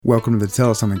Welcome to the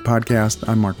Tell Us Something podcast.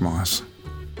 I'm Mark Moss.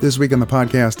 This week on the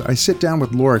podcast, I sit down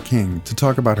with Laura King to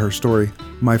talk about her story,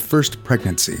 My First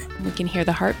Pregnancy. We can hear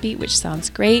the heartbeat, which sounds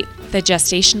great. The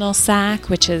gestational sac,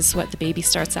 which is what the baby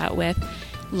starts out with,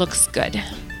 looks good.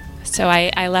 So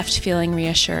I left feeling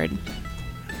reassured.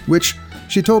 Which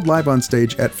she told live on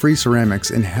stage at Free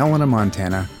Ceramics in Helena,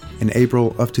 Montana in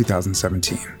April of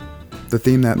 2017. The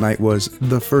theme that night was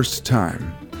The First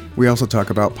Time. We also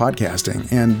talk about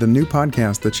podcasting and the new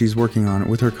podcast that she's working on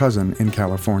with her cousin in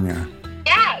California.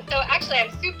 Yeah, so actually I'm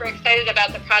super excited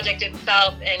about the project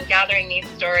itself and gathering these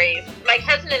stories. My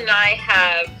cousin and I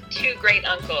have two great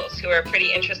uncles who are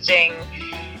pretty interesting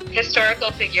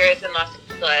historical figures in Los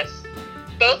Angeles,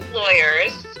 both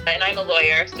lawyers, and I'm a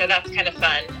lawyer, so that's kind of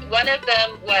fun. One of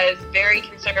them was very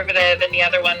conservative and the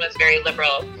other one was very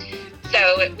liberal.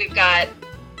 So we've got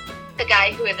a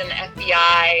guy who is in the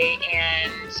FBI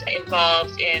and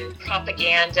involved in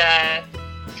propaganda,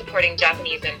 supporting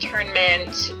Japanese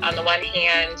internment on the one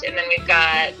hand, and then we've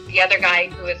got the other guy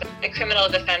who is a criminal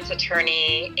defense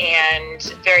attorney and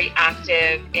very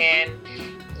active in,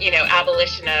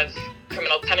 abolition of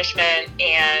criminal punishment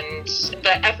and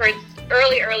the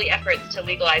early efforts to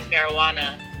legalize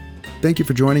marijuana. Thank you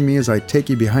for joining me as I take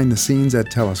you behind the scenes at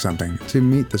Tell Us Something to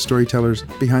meet the storytellers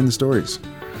behind the stories.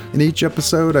 In each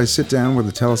episode, I sit down with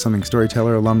a Tell Us Something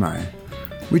storyteller alumni.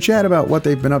 We chat about what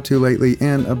they've been up to lately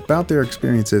and about their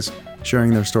experiences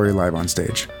sharing their story live on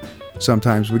stage.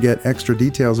 Sometimes we get extra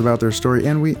details about their story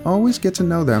and we always get to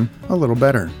know them a little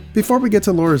better. Before we get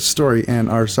to Laura's story and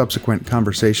our subsequent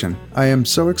conversation, I am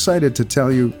so excited to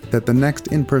tell you that the next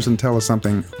in-person Tell Us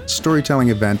Something storytelling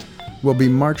event will be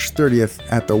March 30th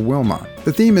at the Wilma.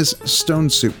 The theme is Stone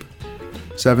Soup.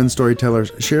 7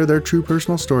 storytellers share their true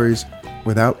personal stories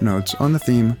without notes on the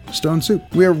theme Stone Soup.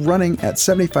 We are running at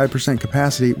 75%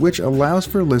 capacity, which allows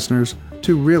for listeners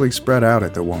to really spread out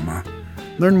at the Wilma.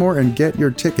 Learn more and get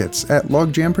your tickets at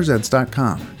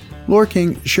logjampresents.com. Laura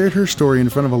King shared her story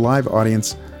in front of a live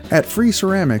audience at Free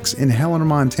Ceramics in Helena,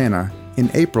 Montana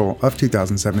in April of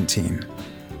 2017.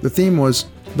 The theme was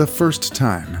The First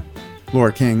Time.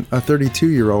 Laura King, a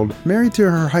 32-year-old, married to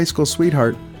her high school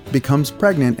sweetheart, becomes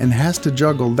pregnant and has to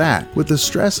juggle that with the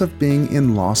stress of being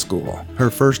in law school. Her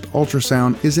first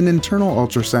ultrasound is an internal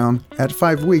ultrasound at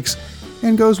 5 weeks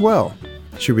and goes well.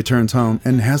 She returns home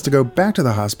and has to go back to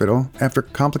the hospital after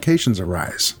complications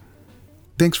arise.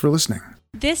 Thanks for listening.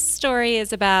 This story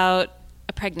is about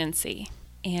a pregnancy,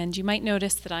 and you might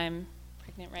notice that I'm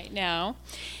pregnant right now.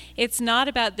 It's not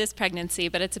about this pregnancy,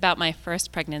 but it's about my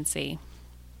first pregnancy,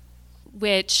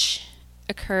 which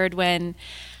occurred when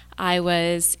I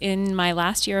was in my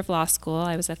last year of law school.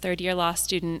 I was a third-year law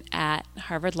student at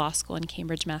Harvard Law School in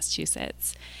Cambridge,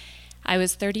 Massachusetts. I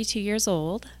was 32 years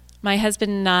old. My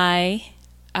husband and I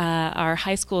are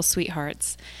high school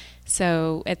sweethearts.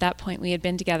 So at that point, we had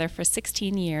been together for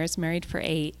 16 years, married for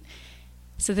 8.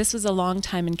 So this was a long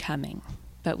time in coming.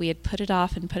 But we had put it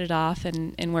off,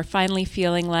 and we're finally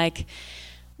feeling like,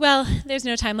 well, there's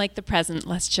no time like the present.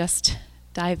 Let's just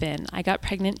dive in. I got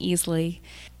pregnant easily.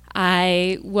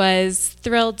 I was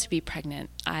thrilled to be pregnant.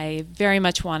 I very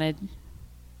much wanted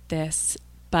this,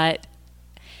 but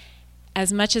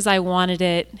as much as I wanted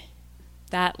it,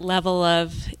 that level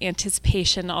of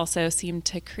anticipation also seemed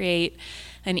to create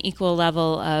an equal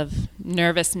level of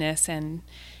nervousness and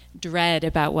dread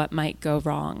about what might go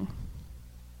wrong.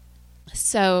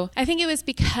 So I think it was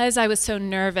because I was so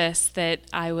nervous that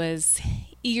I was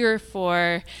eager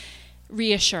for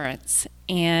reassurance,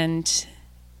 and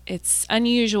it's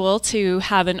unusual to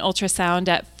have an ultrasound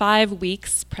at 5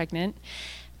 weeks pregnant,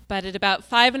 but at about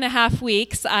 5.5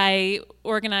 weeks, I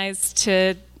organized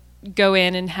to go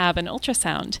in and have an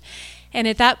ultrasound. And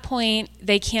at that point,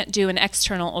 they can't do an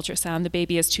external ultrasound. The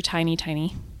baby is too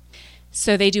tiny.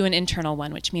 So they do an internal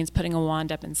one, which means putting a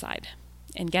wand up inside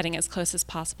and getting as close as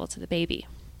possible to the baby.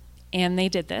 And they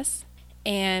did this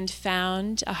and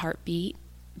found a heartbeat.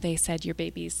 They said, your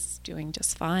baby's doing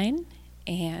just fine.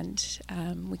 And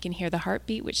we can hear the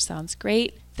heartbeat, which sounds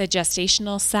great. The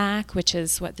gestational sac, which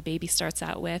is what the baby starts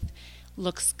out with,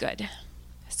 looks good.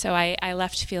 So I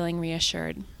left feeling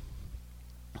reassured.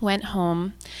 Went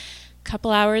home. A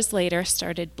couple hours later,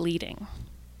 started bleeding.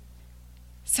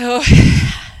 So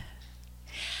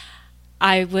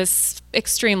I was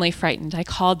extremely frightened. I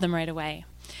called them right away.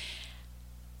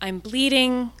 I'm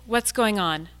bleeding. What's going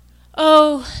on?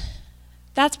 Oh,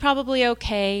 that's probably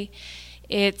okay.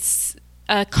 It's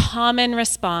a common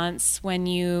response when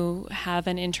you have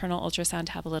an internal ultrasound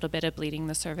to have a little bit of bleeding.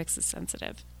 The cervix is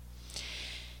sensitive.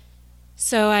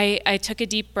 So I took a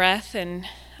deep breath and,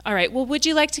 all right, well, would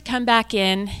you like to come back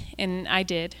in? And I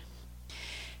did.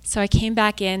 So I came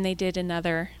back in. They did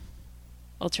another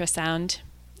ultrasound,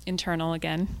 internal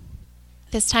again.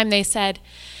 This time they said,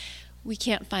 we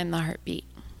can't find the heartbeat.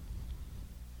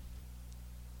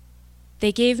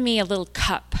 They gave me a little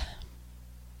cup.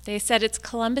 They said, it's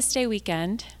Columbus Day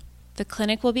weekend. The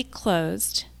clinic will be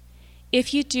closed.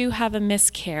 If you do have a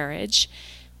miscarriage,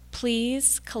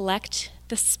 please collect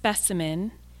the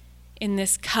specimen in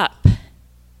this cup.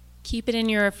 Keep it in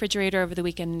your refrigerator over the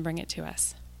weekend and bring it to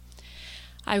us.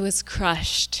 I was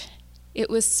crushed. It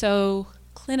was so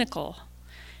clinical,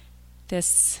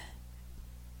 this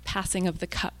passing of the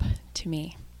cup to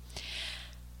me.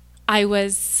 I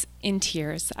was in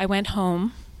tears. I went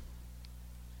home.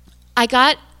 I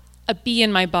got a bee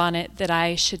in my bonnet that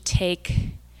I should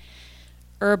take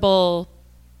herbal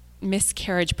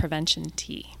miscarriage prevention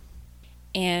tea.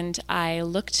 And I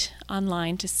looked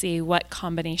online to see what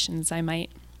combinations I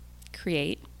might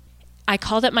create. I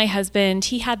called up my husband.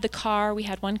 He had the car. We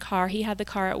had one car. He had the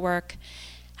car at work.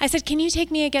 I said, can you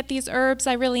take me and get these herbs?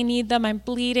 I really need them. I'm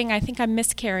bleeding. I think I'm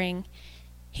miscarrying.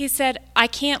 He said, I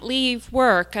can't leave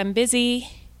work. I'm busy.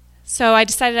 So I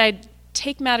decided I'd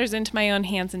take matters into my own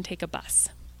hands and take a bus.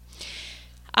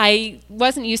 I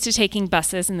wasn't used to taking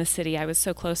buses in the city. I was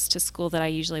so close to school that I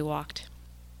usually walked.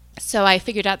 So I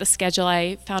figured out the schedule.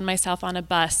 I found myself on a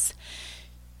bus,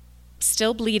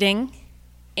 still bleeding,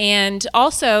 and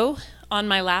also on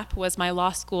my lap was my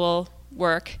law school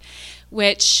work,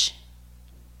 which,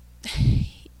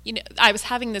 I was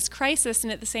having this crisis,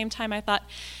 and at the same time I thought,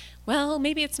 well,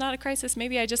 maybe it's not a crisis.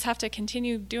 Maybe I just have to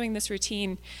continue doing this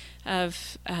routine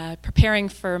of preparing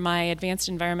for my advanced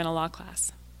environmental law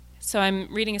class. So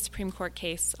I'm reading a Supreme Court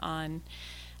case on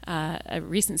a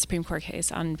recent Supreme Court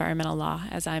case on environmental law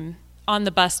as I'm on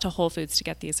the bus to Whole Foods to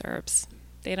get these herbs.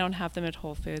 They don't have them at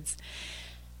Whole Foods.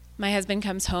 My husband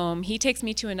comes home. He takes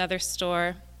me to another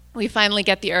store. We finally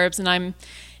get the herbs, and I'm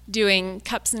doing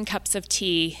cups and cups of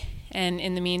tea, and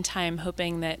in the meantime,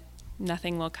 hoping that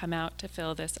nothing will come out to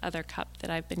fill this other cup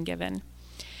that I've been given.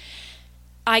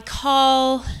 I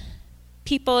call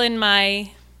people in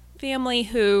my family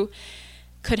who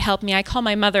could help me. I call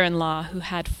my mother-in-law, who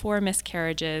had 4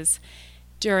 miscarriages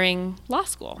during law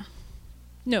school.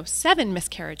 No, 7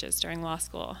 miscarriages during law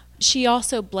school. She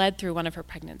also bled through one of her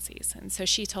pregnancies, and so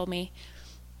she told me,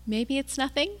 maybe it's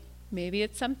nothing, maybe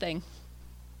it's something.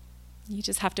 You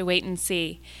just have to wait and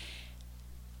see.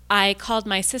 I called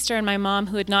my sister and my mom,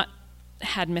 who had not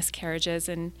had miscarriages,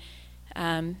 and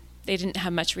they didn't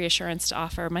have much reassurance to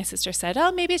offer. My sister said,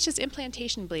 oh, maybe it's just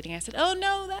implantation bleeding. I said, oh,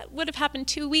 no, that would have happened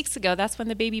 2 weeks ago. That's when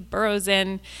the baby burrows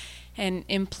in and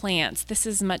implants. This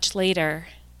is much later.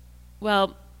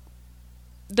 Well,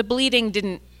 the bleeding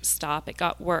didn't stop. It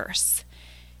got worse,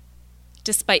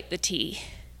 despite the tea.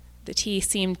 The tea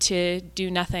seemed to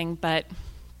do nothing but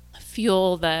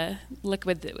fuel the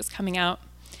liquid that was coming out.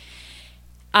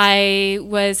 I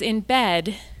was in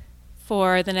bed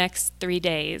for the next 3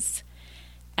 days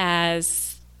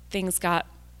as things got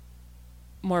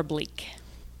more bleak.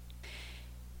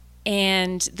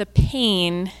 And the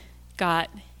pain got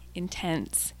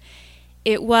intense.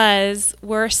 It was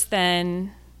worse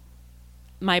than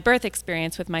my birth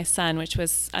experience with my son, which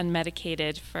was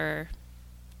unmedicated for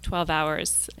 12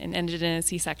 hours and ended in a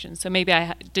C-section. So maybe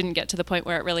I didn't get to the point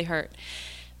where it really hurt.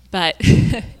 But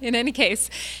in any case,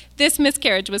 this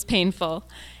miscarriage was painful,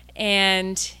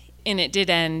 and it did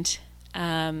end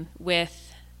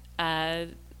with a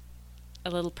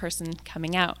little person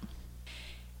coming out.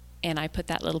 And I put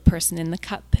that little person in the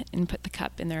cup and put the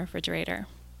cup in the refrigerator.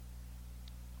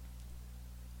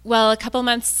 Well, a couple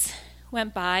months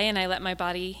went by, and I let my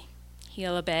body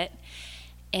heal a bit,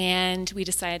 and we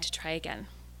decided to try again.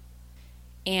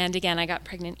 And again, I got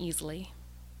pregnant easily.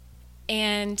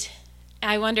 And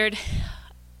I wondered,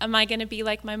 am I going to be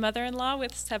like my mother-in-law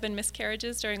with 7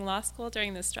 miscarriages during law school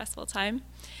during this stressful time?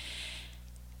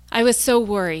 I was so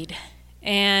worried,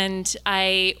 and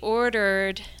I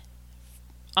ordered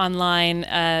online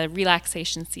a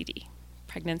relaxation CD,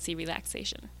 pregnancy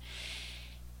relaxation.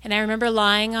 And I remember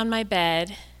lying on my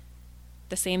bed,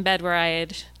 the same bed where I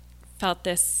had felt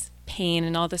this pain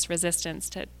and all this resistance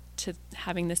to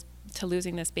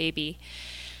losing this baby.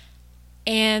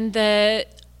 And the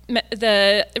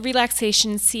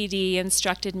relaxation CD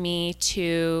instructed me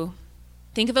to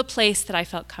think of a place that I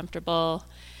felt comfortable.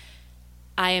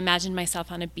 I imagined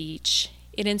myself on a beach.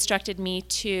 It instructed me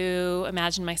to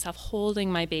imagine myself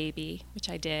holding my baby, which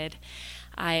I did.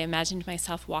 I imagined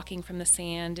myself walking from the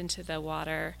sand into the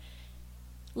water,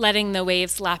 letting the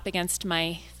waves lap against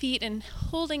my feet and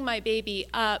holding my baby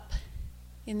up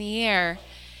in the air.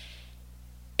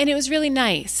 And it was really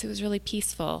nice. It was really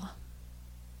peaceful.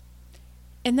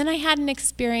 And then I had an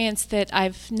experience that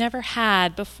I've never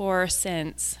had before or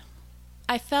since.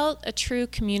 I felt a true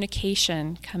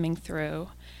communication coming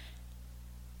through.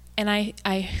 And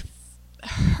I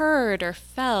heard or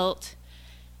felt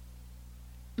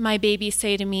my baby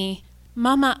say to me,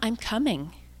 "Mama, I'm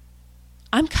coming.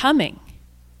 I'm coming."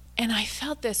 And I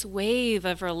felt this wave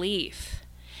of relief.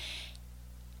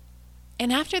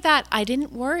 And after that, I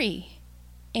didn't worry.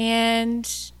 And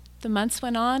the months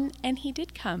went on, and he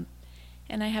did come.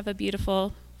 And I have a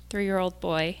beautiful 3-year-old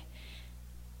boy.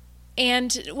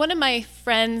 And one of my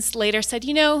friends later said,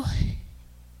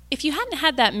 if you hadn't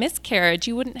had that miscarriage,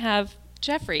 you wouldn't have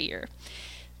Jeffrey, your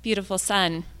beautiful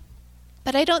son.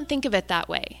 But I don't think of it that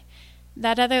way.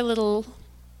 That other little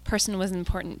person was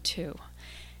important too.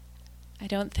 I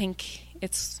don't think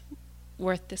it's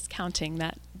worth discounting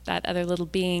that other little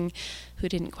being who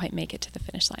didn't quite make it to the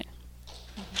finish line.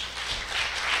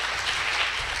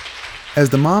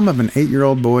 As the mom of an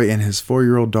 8-year-old boy and his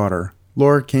 4-year-old daughter,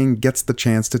 Laura King gets the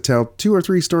chance to tell 2 or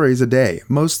 3 stories a day,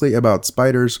 mostly about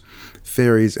spiders,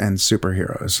 fairies, and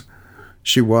superheroes.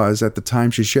 She was, at the time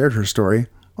she shared her story,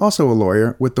 also a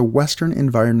lawyer with the Western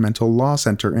Environmental Law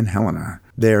Center in Helena.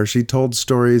 There, she told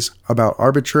stories about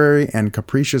arbitrary and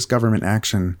capricious government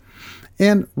action,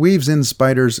 and weaves in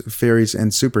spiders, fairies,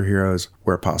 and superheroes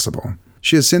where possible.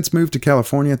 She has since moved to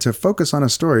California to focus on a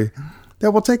story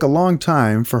that will take a long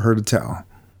time for her to tell.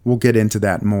 We'll get into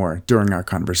that more during our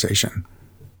conversation.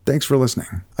 Thanks for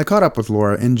listening. I caught up with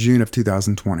Laura in June of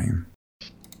 2020.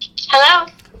 Hello.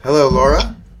 Hello,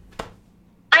 Laura.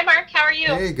 Hi, Mark. How are you?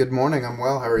 Hey, good morning. I'm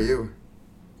well. How are you?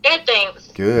 Good, thanks.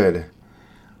 Good.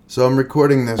 So I'm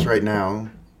recording this right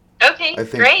now. Okay, I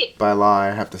think great. by law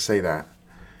I have to say that.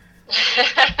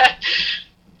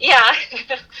 Yeah.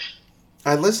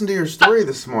 I listened to your story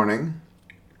this morning.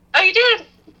 Oh, you did?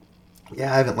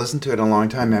 Yeah, I haven't listened to it in a long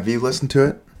time. Have you listened to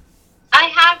it? I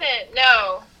haven't,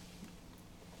 no.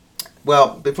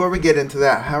 Well, before we get into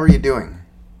that, how are you doing?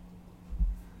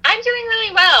 I'm doing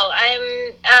really well.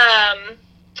 I'm,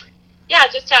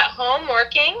 just at home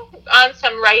working on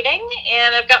some writing,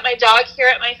 and I've got my dog here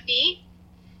at my feet.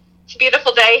 It's a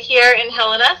beautiful day here in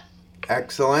Helena.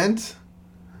 Excellent.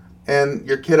 And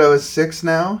your kiddo is 6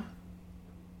 now?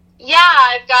 Yeah,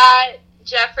 I've got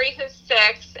Jeffrey, who's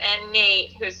 6, and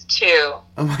Nate, who's 2.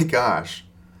 Oh my gosh.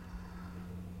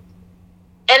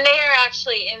 And they are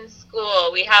actually in school.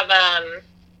 We have,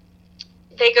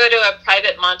 they go to a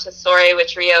private Montessori,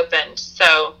 which reopened.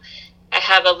 So I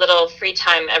have a little free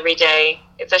time every day.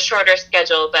 It's a shorter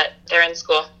schedule, but they're in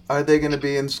school. Are they going to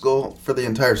be in school for the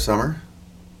entire summer?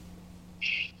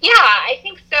 Yeah, I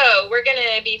think so. We're going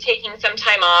to be taking some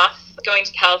time off, going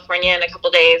to California in a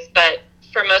couple days, but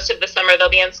for most of the summer they'll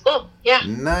be in school. Yeah.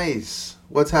 Nice.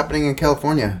 What's happening in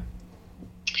California?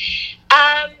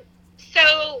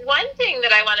 So one thing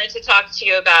that I wanted to talk to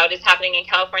you about is happening in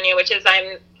California, which is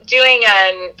I'm doing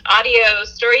an audio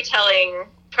storytelling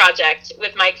project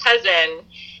with my cousin,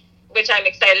 which I'm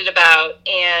excited about,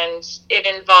 and it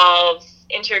involves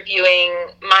interviewing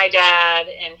my dad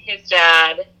and his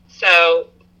dad. So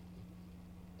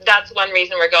that's one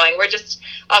reason we're going. We're just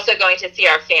also going to see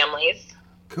our families.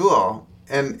 Cool.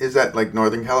 And is that like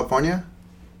Northern California?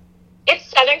 It's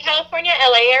Southern California,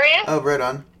 LA area. Oh, right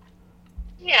on.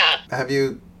 Yeah. Have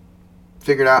you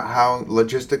figured out how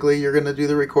logistically you're going to do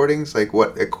the recordings? Like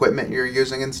what equipment you're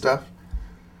using and stuff?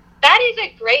 That is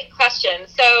a great question.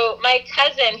 So my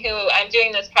cousin, who I'm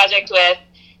doing this project with,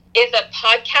 is a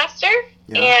podcaster,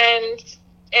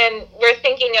 and we're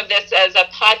thinking of this as a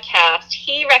podcast.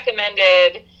 He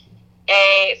recommended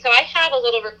so I have a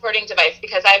little recording device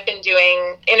because I've been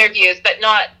doing interviews, but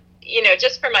not,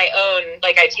 just for my own,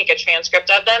 like I take a transcript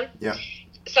of them. Yeah.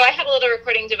 So I have a little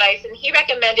recording device, and he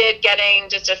recommended getting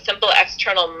just a simple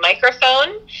external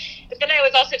microphone. But then I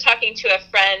was also talking to a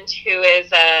friend who is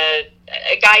a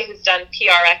guy who's done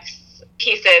PRX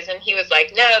pieces, and he was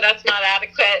like, no, that's not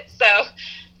adequate. So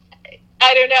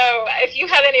I don't know. If you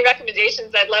have any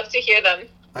recommendations, I'd love to hear them.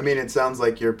 I mean, it sounds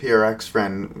like your PRX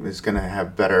friend is going to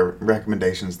have better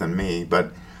recommendations than me,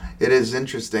 but it is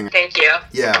interesting. Thank you.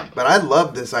 Yeah, but I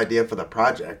love this idea for the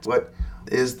project. What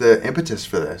is the impetus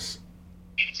for this?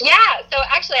 Yeah, so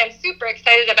actually I'm super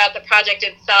excited about the project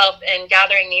itself and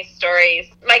gathering these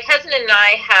stories. My cousin and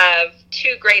I have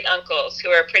 2 great uncles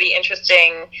who are pretty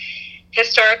interesting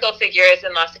historical figures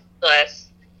in Los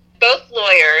Angeles, both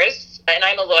lawyers, and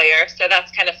I'm a lawyer, so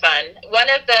that's kind of fun. One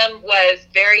of them was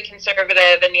very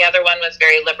conservative and the other one was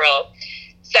very liberal.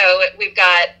 So we've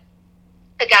got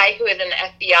a guy who is in the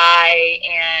FBI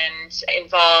and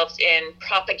involved in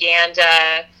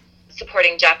propaganda,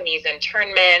 supporting Japanese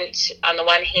internment on the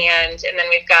one hand, and then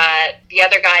we've got the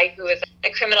other guy who is a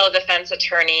criminal defense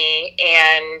attorney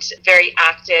and very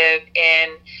active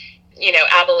in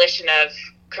abolition of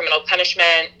criminal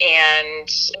punishment and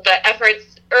the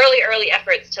early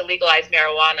efforts to legalize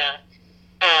marijuana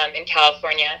in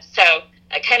California. So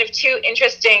kind of two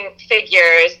interesting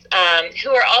figures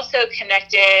who are also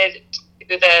connected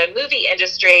to the movie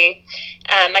industry.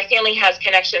 My family has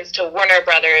connections to Warner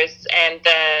Brothers, and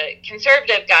the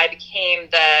conservative guy became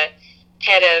the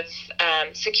head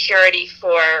of security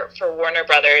for Warner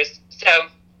Brothers. So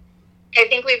I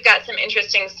think we've got some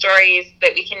interesting stories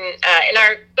that we can,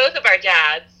 both of our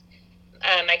dads,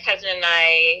 my cousin and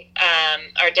I,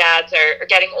 our dads are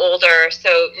getting older,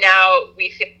 so now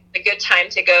we feel a good time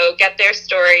to go get their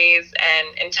stories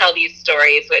and tell these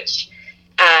stories, which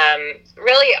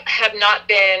really have not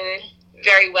been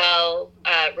very well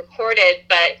recorded,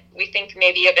 but we think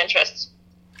may be of interest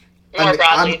more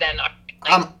broadly than our.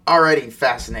 I'm already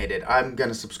fascinated. I'm going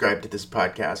to subscribe to this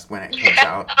podcast when it comes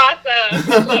out.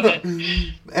 Awesome. I love it.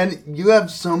 And you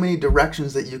have so many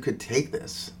directions that you could take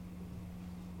this.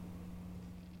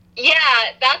 Yeah,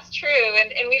 that's true.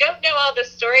 And we don't know all the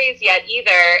stories yet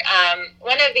either.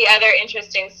 One of the other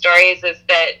interesting stories is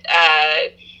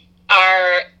that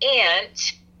our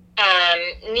aunt,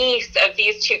 niece of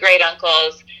these two great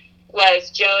uncles, was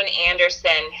Joan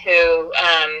Anderson, who,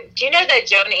 do you know the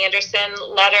Joan Anderson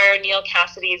letter, Neil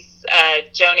Cassidy's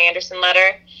Joan Anderson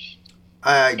letter?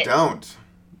 I don't.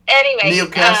 Anyway. Neil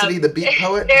Cassidy, the beat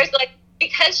poet? There's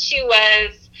because she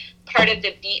was part of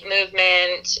the beat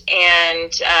movement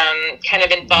and kind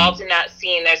of involved in that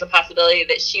scene, there's a possibility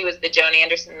that she was the Joan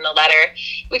Anderson in the letter.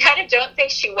 We kind of don't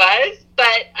think she was,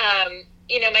 but,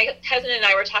 my cousin and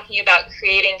I were talking about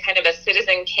creating kind of a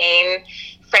Citizen Kane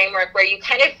framework where you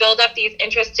kind of build up these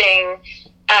interesting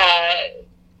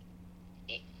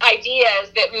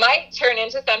ideas that might turn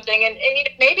into something, and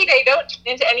maybe they don't turn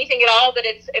into anything at all, but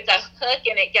it's a hook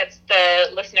and it gets the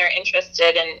listener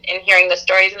interested in hearing the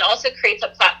stories, and also creates a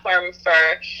platform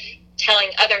for telling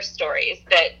other stories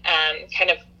that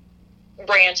kind of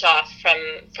branch off from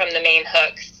the main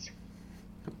hooks.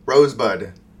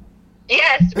 Rosebud.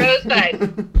 Yes,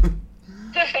 Rosebud.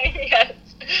 Yes.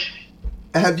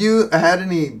 Have you had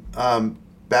any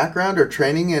background or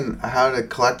training in how to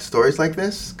collect stories like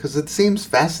this? Because it seems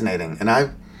fascinating, and I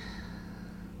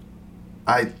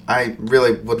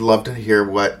really would love to hear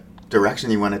what direction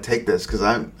you want to take this. Because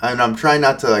I'm trying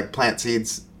not to plant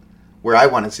seeds where I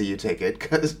want to see you take it.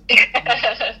 Cause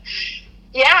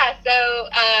yeah. So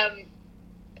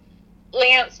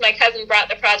Lance, my cousin, brought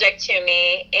the project to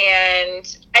me,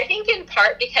 and I think in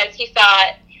part because he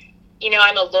thought,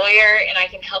 I'm a lawyer and I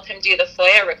can help him do the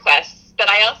FOIA requests, but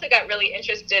I also got really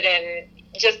interested in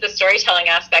just the storytelling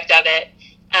aspect of it.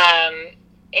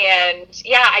 And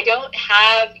yeah, I don't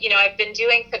have, I've been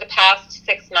doing for the past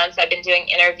 6 months, I've been doing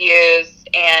interviews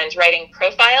and writing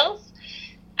profiles.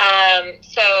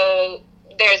 So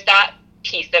there's that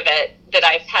piece of it that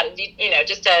I've had,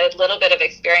 just a little bit of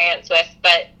experience with,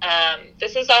 but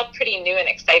this is all pretty new and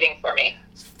exciting for me.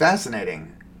 It's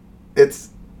fascinating.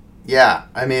 Yeah,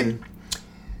 I mean,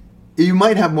 you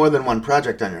might have more than one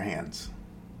project on your hands.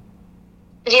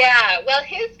 Yeah, well,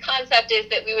 his concept is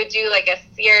that we would do a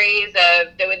series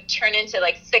that would turn into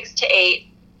 6 to 8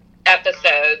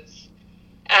 episodes.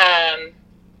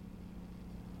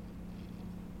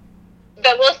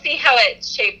 But we'll see how it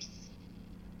shapes,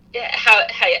 how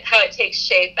it takes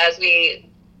shape as we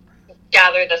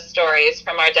gather the stories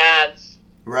from our dads.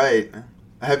 Right.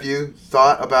 Have you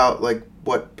thought about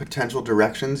what potential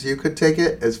directions you could take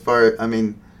it as far,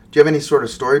 do you have any sort of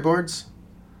storyboards?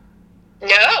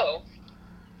 No.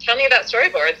 Tell me about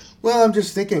storyboards. Well, I'm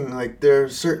just thinking, there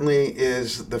certainly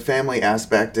is the family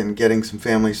aspect and getting some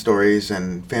family stories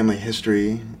and family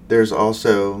history. There's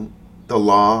also the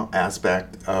law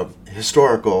aspect of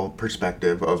historical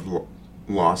perspective of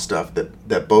law stuff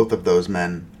that both of those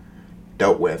men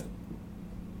dealt with.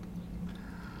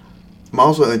 I'm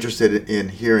also interested in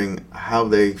hearing how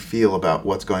they feel about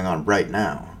what's going on right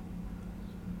now.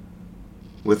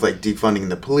 With defunding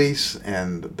the police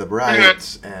and the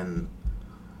riots and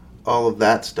all of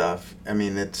that stuff.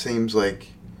 It seems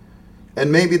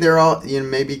and maybe they're all,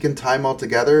 maybe you can tie them all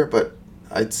together, but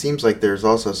it seems like there's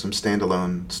also some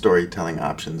standalone storytelling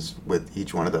options with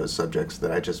each one of those subjects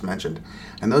that I just mentioned.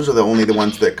 And those are only the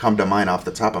ones that come to mind off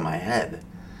the top of my head.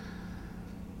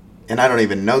 And I don't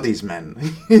even know these men,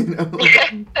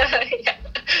 Yeah.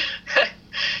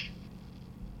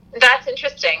 That's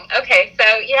interesting. Okay, so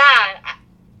yeah,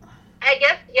 I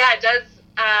guess, it does,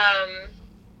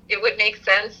 it would make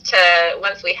sense to,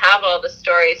 once we have all the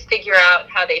stories, figure out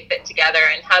how they fit together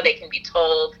and how they can be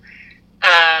told,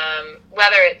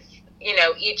 whether it's,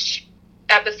 each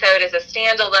episode is a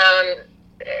standalone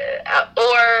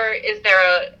or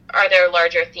are there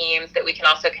larger themes that we can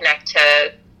also connect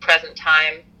to present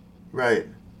time? Right.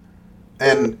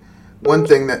 And one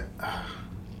thing that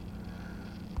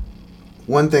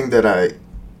I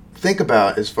think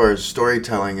about as far as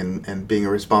storytelling and being a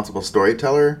responsible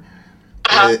storyteller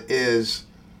is,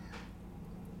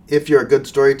 if you're a good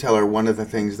storyteller, one of the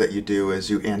things that you do is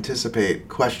you anticipate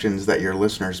questions that your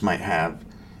listeners might have,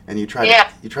 and you try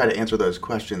to answer those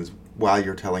questions while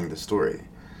you're telling the story.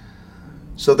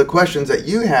 So the questions that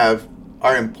you have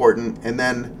are important, and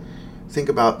then think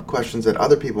about questions that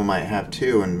other people might have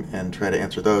too, and try to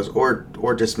answer those,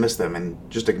 or dismiss them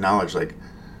and just acknowledge, like,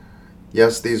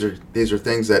 yes, these are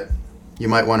things that you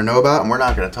might want to know about, and we're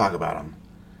not going to talk about them.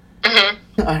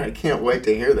 Mm-hmm. I can't wait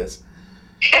to hear this.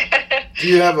 Do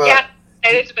you have I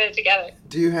need to put it together.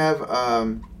 Do you have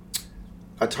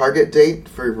a target date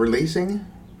for releasing?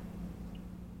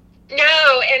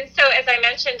 No, and so as I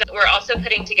mentioned, we're also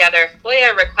putting together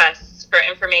FOIA requests for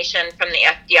information from the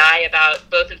FBI about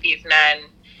both of these men.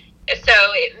 So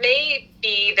it may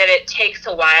be that it takes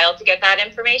a while to get that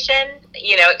information.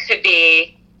 You know, it could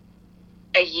be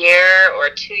a year or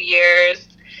 2 years.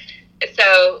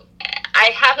 So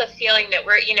I have a feeling that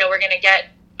we're going to get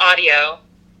audio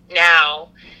now.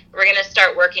 We're going to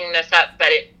start working this up, but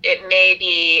it may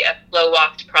be a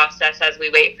slow-walked process as we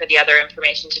wait for the other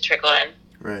information to trickle in.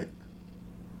 Right.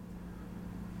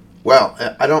 Well,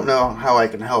 I don't know how I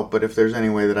can help, but if there's any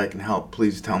way that I can help,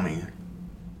 please tell me.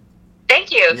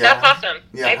 Thank you. Yeah. That's awesome.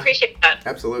 Yeah. I appreciate that.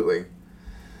 Absolutely.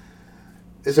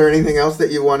 Is there anything else that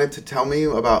you wanted to tell me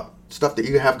about stuff that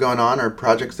you have going on or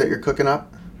projects that you're cooking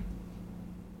up?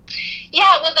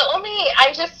 Yeah, well,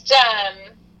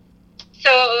 so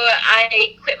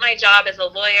I quit my job as a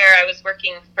lawyer. I was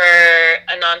working for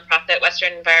a nonprofit,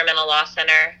 Western Environmental Law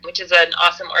Center, which is an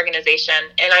awesome organization.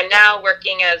 And I'm now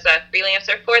working as a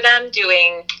freelancer for them,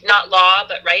 doing not law,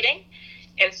 but writing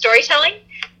and storytelling.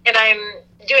 And I'm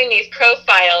doing these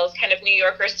profiles, kind of New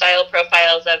Yorker style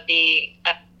profiles of the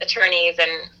attorneys.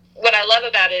 And what I love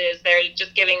about it is they're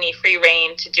just giving me free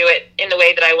rein to do it in the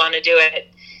way that I want to do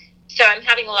it. So I'm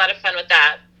having a lot of fun with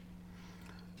that.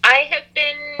 I have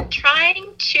been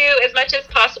trying to, as much as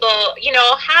possible,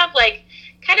 I'll have like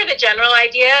kind of a general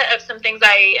idea of some things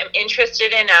I am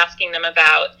interested in asking them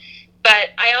about. But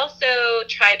I also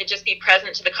try to just be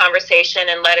present to the conversation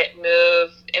and let it move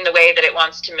in the way that it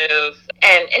wants to move.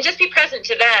 And just be present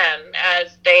to them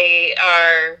as they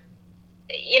are,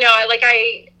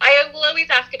 I will always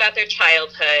ask about their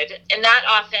childhood. And that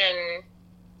often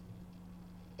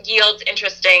yields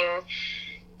interesting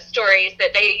stories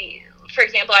that they... For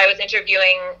example, I was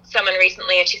interviewing someone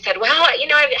recently, and she said, well,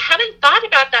 I haven't thought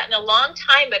about that in a long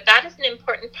time, but that is an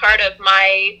important part of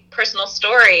my personal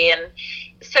story. And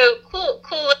so cool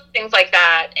things like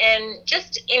that. And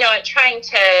just, trying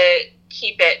to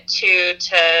keep it to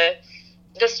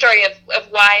the story of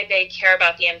why they care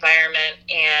about the environment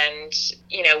and,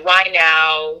 why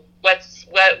now, what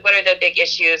are the big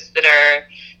issues that are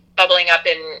bubbling up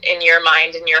in your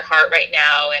mind and your heart right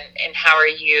now, and how are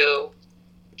you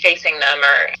facing them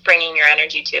or bringing your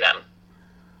energy to them.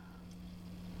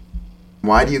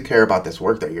 Why do you care about this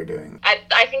work that you're doing?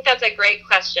 I think that's a great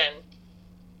question.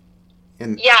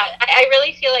 I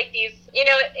really feel like these,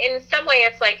 in some way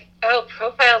it's like, oh,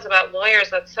 profiles about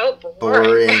lawyers, that's so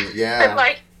boring. Yeah. And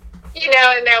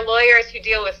and they're lawyers who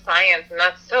deal with science, and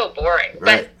that's so boring.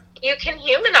 Right. But you can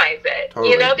humanize it,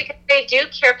 totally. Because they do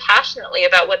care passionately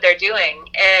about what they're doing,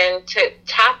 and to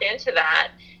tap into that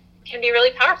can be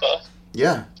really powerful.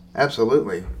 Yeah,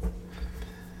 absolutely.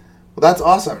 Well, that's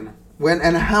awesome. When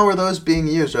and how are those being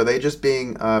used? Are they just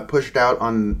being pushed out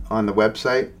on the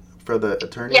website for the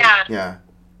attorney? Yeah.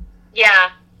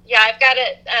 I've got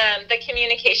it. The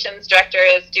communications director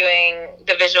is doing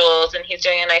the visuals, and he's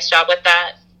doing a nice job with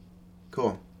that.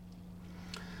 Cool.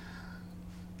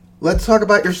 Let's talk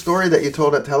about your story that you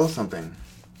told at Tell Us Something.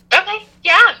 Okay.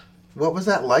 Yeah. What was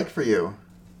that like for you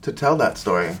to tell that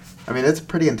story? I mean, it's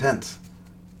pretty intense.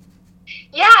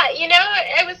 Yeah,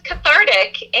 it was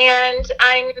cathartic, and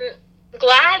I'm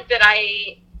glad that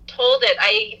I told it.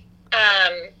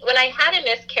 When I had a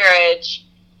miscarriage,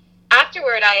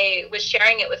 afterward I was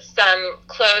sharing it with some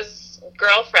close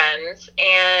girlfriends,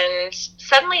 and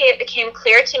suddenly it became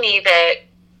clear to me that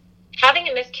having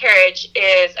a miscarriage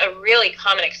is a really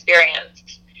common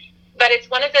experience, but it's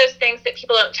one of those things that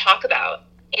people don't talk about.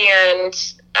 And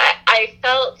I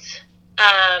felt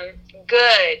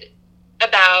good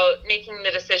about making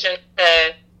the decision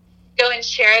to go and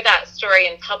share that story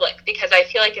in public, because I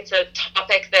feel like it's a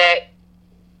topic that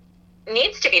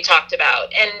needs to be talked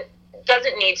about and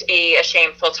doesn't need to be a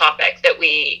shameful topic that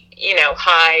we,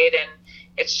 hide. And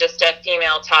it's just a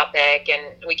female topic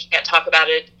and we can't talk about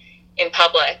it in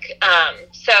public.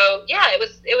 So yeah, it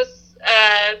was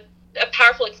a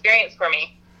powerful experience for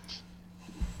me.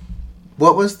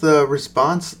 What was the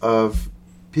response of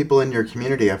people in your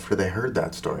community after they heard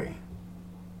that story?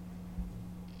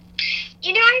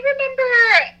 I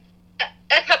remember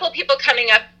a couple of people coming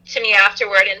up to me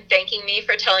afterward and thanking me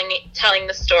for telling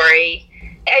the story.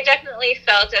 I definitely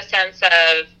felt a sense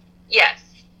of, yes,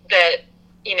 that,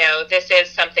 this is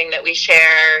something that we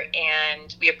share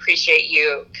and we appreciate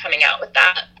you coming out with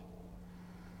that.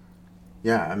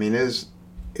 Yeah, I mean,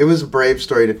 it was a brave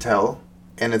story to tell,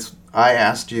 and I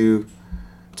asked you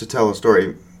to tell a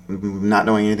story not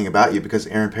knowing anything about you because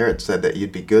Aaron Parrott said that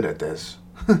you'd be good at this.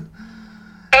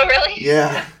 Oh, really?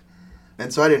 Yeah.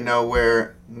 And so I didn't know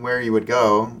where you would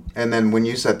go. And then when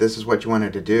you said this is what you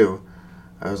wanted to do,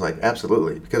 I was like,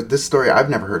 absolutely. Because this story, I've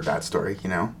never heard that story,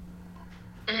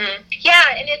 Mm-hmm.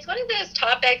 Yeah, and it's one of those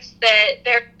topics that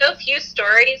there are so few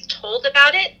stories told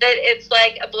about it that it's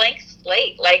like a blank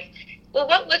slate. Like, well,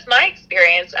 what was my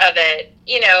experience of it?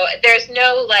 There's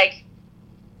no,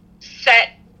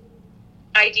 set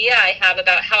idea I have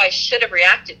about how I should have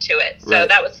reacted to it. So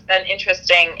That was an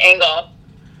interesting angle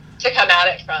to come at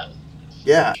it from.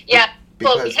 Yeah. Yeah.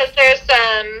 Because there's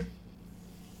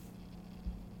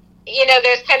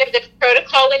there's kind of this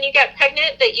protocol when you get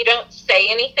pregnant that you don't say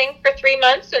anything for 3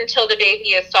 months until the baby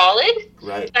is solid.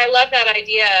 Right. And I love that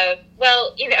idea of,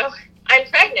 well, I'm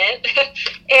pregnant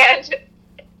and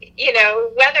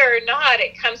whether or not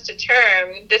it comes to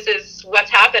term, this is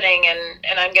what's happening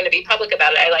and I'm going to be public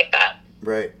about it. I like that.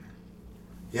 Right.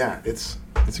 Yeah, it's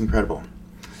incredible.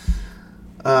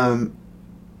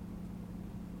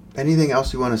 Anything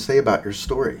else you want to say about your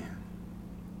story?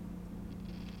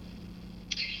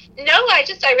 No,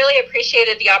 I really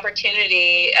appreciated the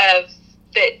opportunity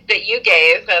that you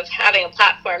gave of having a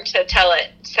platform to tell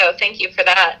it. So thank you for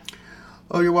that.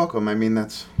 Oh, you're welcome. I mean,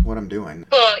 that's what I'm doing.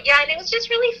 Cool. Yeah, and it was just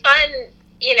really fun.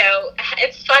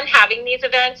 It's fun having these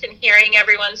events and hearing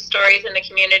everyone's stories in the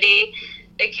community.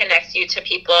 It connects you to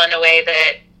people in a way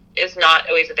that is not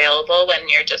always available when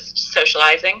you're just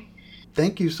socializing.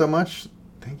 Thank you so much.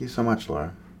 Thank you so much,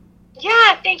 Laura.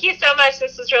 Yeah, thank you so much.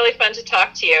 This was really fun to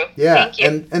talk to you. Yeah, thank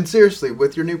you. And seriously,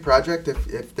 with your new project,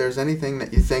 if there's anything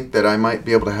that you think that I might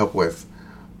be able to help with,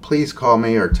 please call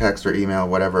me or text or email,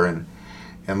 whatever, and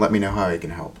let me know how I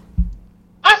can help.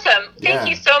 Awesome. Thank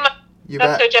you so much. You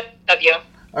That's bet. so generous of you.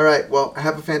 All right, well,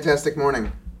 have a fantastic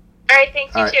morning. All right,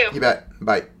 thanks, All right, you too. You bet.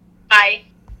 Bye. Bye.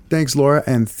 Thanks, Laura,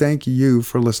 and thank you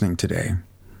for listening today.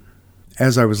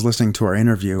 As I was listening to our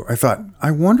interview, I thought,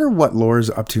 I wonder what Laura's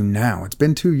up to now. It's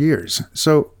been 2 years.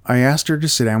 So I asked her to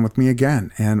sit down with me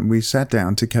again, and we sat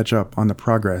down to catch up on the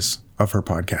progress of her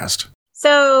podcast.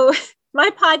 So my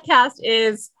podcast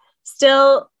is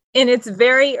still in its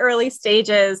very early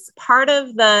stages. Part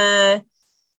of the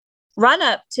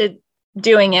run-up to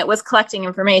doing it was collecting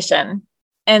information.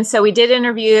 And so we did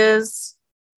interviews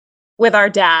with our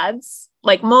dads,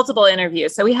 like multiple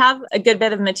interviews. So we have a good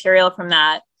bit of material from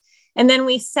that. And then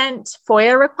we sent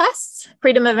FOIA requests,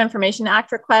 Freedom of Information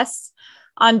Act requests,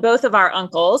 on both of our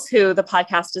uncles, who the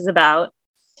podcast is about.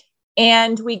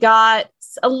 And we got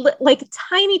a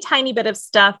tiny bit of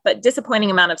stuff, but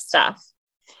disappointing amount of stuff.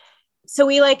 So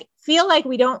we feel like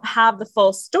we don't have the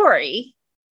full story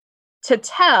to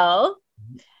tell.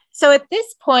 So at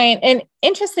this point, and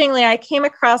interestingly, I came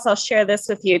across, I'll share this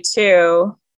with you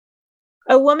too,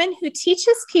 a woman who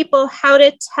teaches people how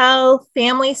to tell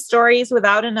family stories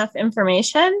without enough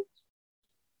information.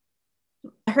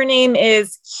 Her name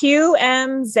is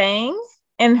QM Zhang,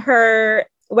 and her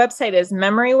website is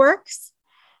MemoryWorks.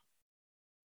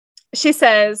 She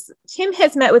says, Kim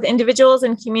has met with individuals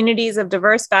and communities of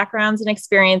diverse backgrounds and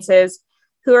experiences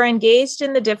who are engaged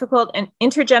in the difficult and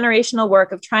intergenerational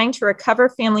work of trying to recover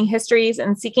family histories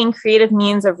and seeking creative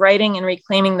means of writing and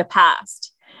reclaiming the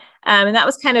past. And that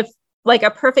was kind of like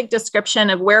a perfect description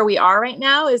of where we are right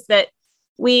now, is that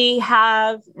we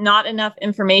have not enough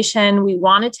information. We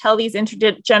want to tell these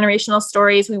intergenerational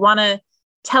stories. We want to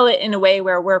tell it in a way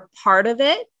where we're part of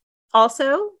it,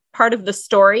 also part of the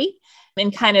story,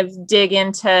 and kind of dig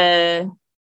into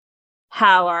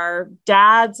how our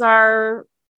dads are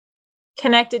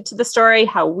connected to the story,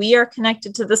 how we are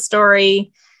connected to the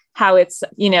story, how it's,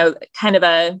 kind of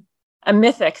a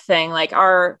mythic thing, like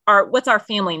our what's our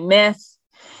family myth,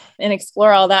 and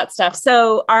explore all that stuff.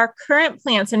 So our current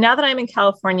plan, so now that I'm in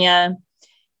California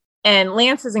and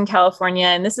Lance is in California,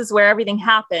 and this is where everything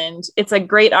happened, it's a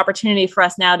great opportunity for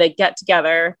us now to get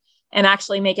together and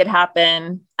actually make it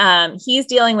happen. He's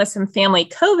dealing with some family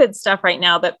COVID stuff right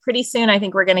now, but pretty soon I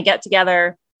think we're going to get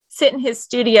together, sit in his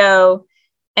studio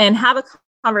and have a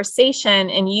conversation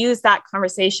and use that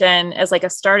conversation as like a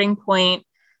starting point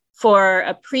for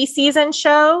a preseason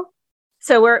show.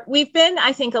 So we've been,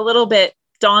 I think, a little bit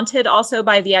daunted also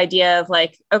by the idea of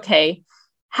like, okay,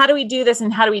 how do we do this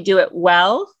and how do we do it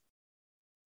well?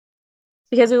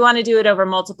 Because we want to do it over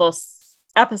multiple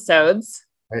episodes.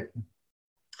 Right.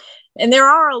 And there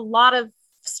are a lot of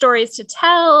stories to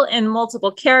tell and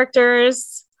multiple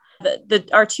characters.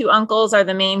 Our two uncles are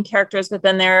the main characters, but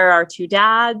then there are our two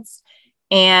dads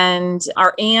and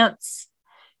our aunts,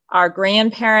 our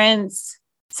grandparents.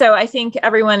 So I think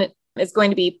everyone is going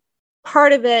to be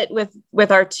part of it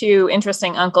with our two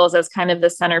interesting uncles as kind of the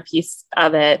centerpiece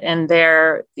of it, and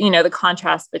their, the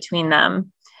contrast between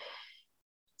them.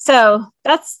 So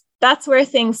that's where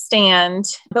things stand.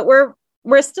 But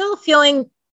we're still feeling,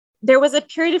 there was a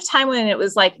period of time when it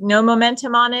was like no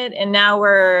momentum on it, and now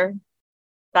we're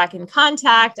back in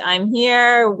contact. I'm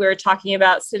here. We're talking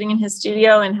about sitting in his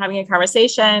studio and having a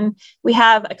conversation. We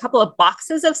have a couple of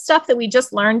boxes of stuff that we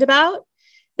just learned about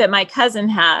that my cousin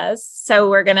has. So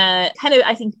we're going to kind of,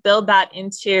 I think, build that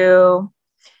into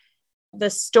the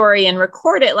story and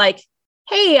record it like,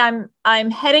 hey,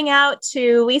 I'm heading out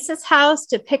to Lisa's house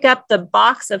to pick up the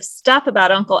box of stuff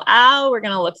about Uncle Al. We're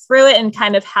going to look through it and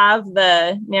kind of have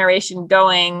the narration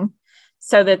going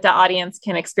so that the audience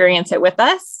can experience it with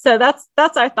us. So that's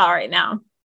our thought right now.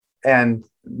 And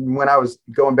when I was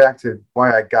going back to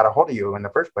why I got a hold of you in the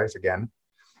first place again,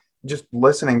 just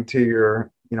listening to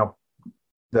your,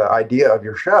 the idea of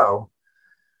your show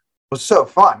was so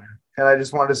fun. And I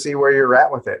just wanted to see where you're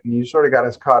at with it. And you sort of got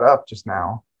us caught up just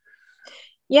now.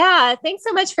 Yeah. Thanks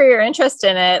so much for your interest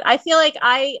in it. I feel like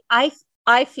I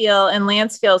feel, and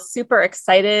Lance feels super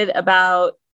excited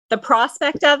about the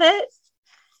prospect of it.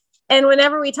 And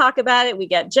whenever we talk about it, we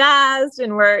get jazzed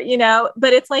and we're,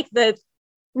 but it's like the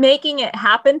making it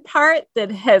happen part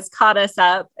that has caught us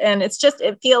up. And it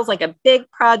feels like a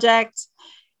big project.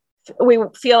 We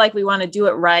feel like we want to do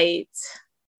it right.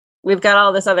 We've got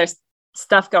all this other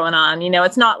stuff going on,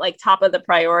 it's not like top of the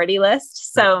priority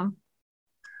list. So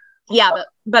yeah,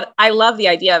 but I love the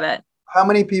idea of it. How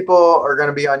many people are going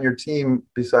to be on your team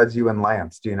besides you and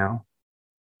Lance? Do you know?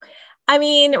 I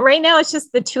mean, right now it's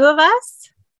just the two of us.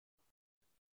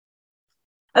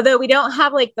 Although we don't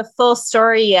have like the full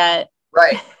story yet.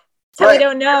 Right. So right. We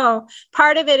don't know.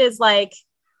 Part of it is like,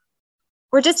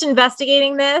 we're just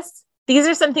investigating this. These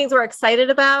are some things we're excited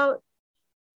about.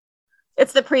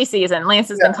 It's the preseason. Lance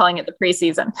has been calling it the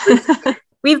preseason.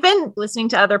 We've been listening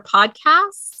to other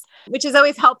podcasts, which is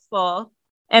always helpful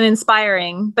and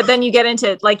inspiring. But then you get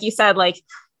into, like you said, like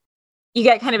you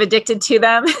get kind of addicted to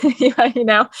them.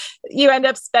 You end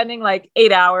up spending like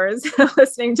 8 hours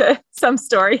listening to some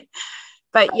story.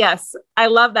 But yes, I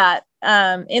love that.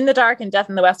 In the Dark and Death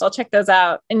in the West. I'll check those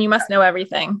out. And You Must Know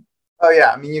Everything. Oh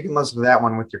yeah. I mean, you can listen to that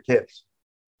one with your kids.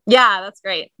 Yeah, that's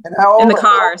great. And how old? In the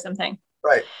car or something.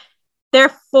 Right. They're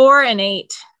 4 and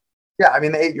 8. Yeah. I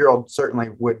mean, the 8-year-old certainly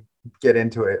would get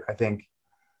into it, I think.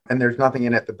 And there's nothing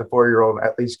in it that the 4-year-old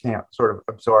at least can't sort of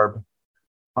absorb.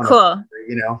 Cool.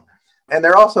 And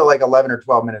they're also like 11 or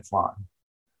 12 minutes long.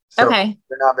 So okay.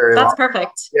 They're not very long. That's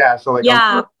perfect. Yeah. So like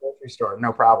a grocery store,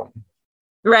 no problem.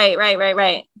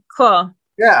 Right. Cool.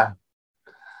 Yeah.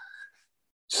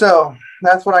 So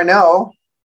that's what I know.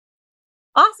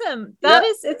 Awesome.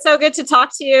 It's so good to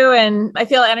talk to you. And I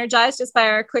feel energized just by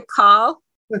our quick call.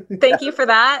 Thank you for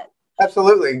that.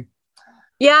 Absolutely.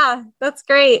 Yeah, that's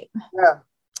great. Yeah.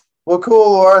 Well,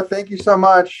 cool, Laura. Thank you so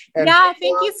much. And thank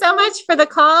you so much for the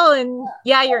call and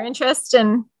your interest.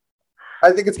 And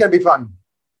I think it's going to be fun.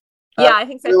 Yeah, I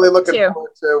think so. Really looking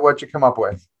forward to what you come up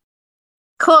with.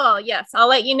 Cool. Yes. I'll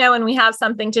let you know when we have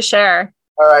something to share.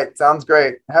 All right. Sounds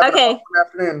great. Have okay. a good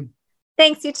afternoon.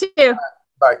 Thanks. You too.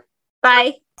 Bye.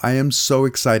 Bye. I am so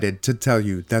excited to tell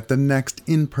you that the next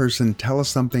in-person Tell Us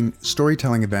Something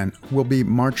storytelling event will be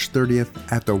March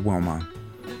 30th at the Wilma.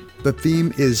 The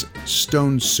theme is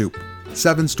Stone Soup.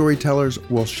 7 storytellers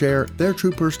will share their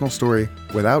true personal story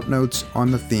without notes on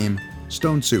the theme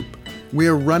Stone Soup. We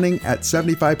are running at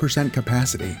 75%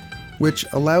 capacity, which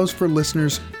allows for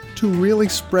listeners to really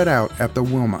spread out at the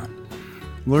Wilma.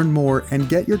 Learn more and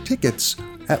get your tickets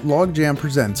at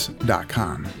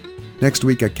logjampresents.com. Next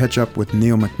week, I catch up with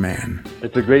Neil McMahon.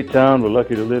 It's a great town. We're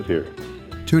lucky to live here.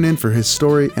 Tune in for his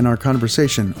story and our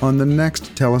conversation on the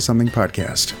next Tell Us Something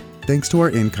podcast. Thanks to our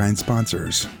in-kind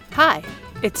sponsors. Hi,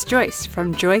 it's Joyce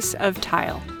from Joyce of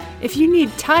Tile. If you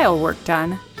need tile work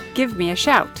done, give me a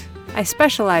shout. I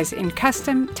specialize in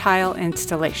custom tile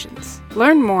installations.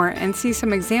 Learn more and see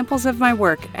some examples of my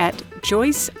work at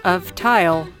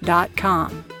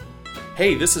joyceoftile.com.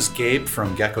 Hey, this is Gabe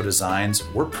from Gecko Designs.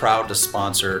 We're proud to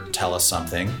sponsor Tell Us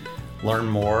Something. Learn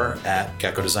more at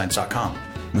geckodesigns.com.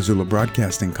 Missoula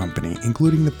Broadcasting Company,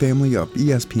 including the family of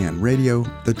ESPN Radio,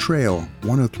 The Trail,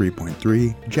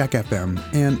 103.3, Jack FM,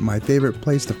 and my favorite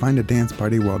place to find a dance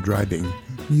party while driving,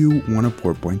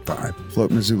 U104.5.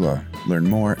 Float Missoula. Learn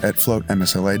more at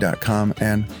floatmsla.com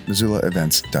and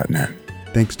missoulaevents.net.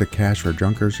 Thanks to Cash for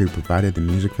Drunkers, who provided the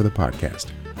music for the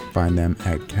podcast. Find them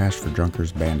at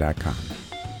cashfordrunkersband.com.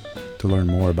 To learn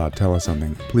more about Tell Us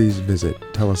Something, please visit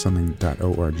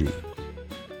tellussomething.org.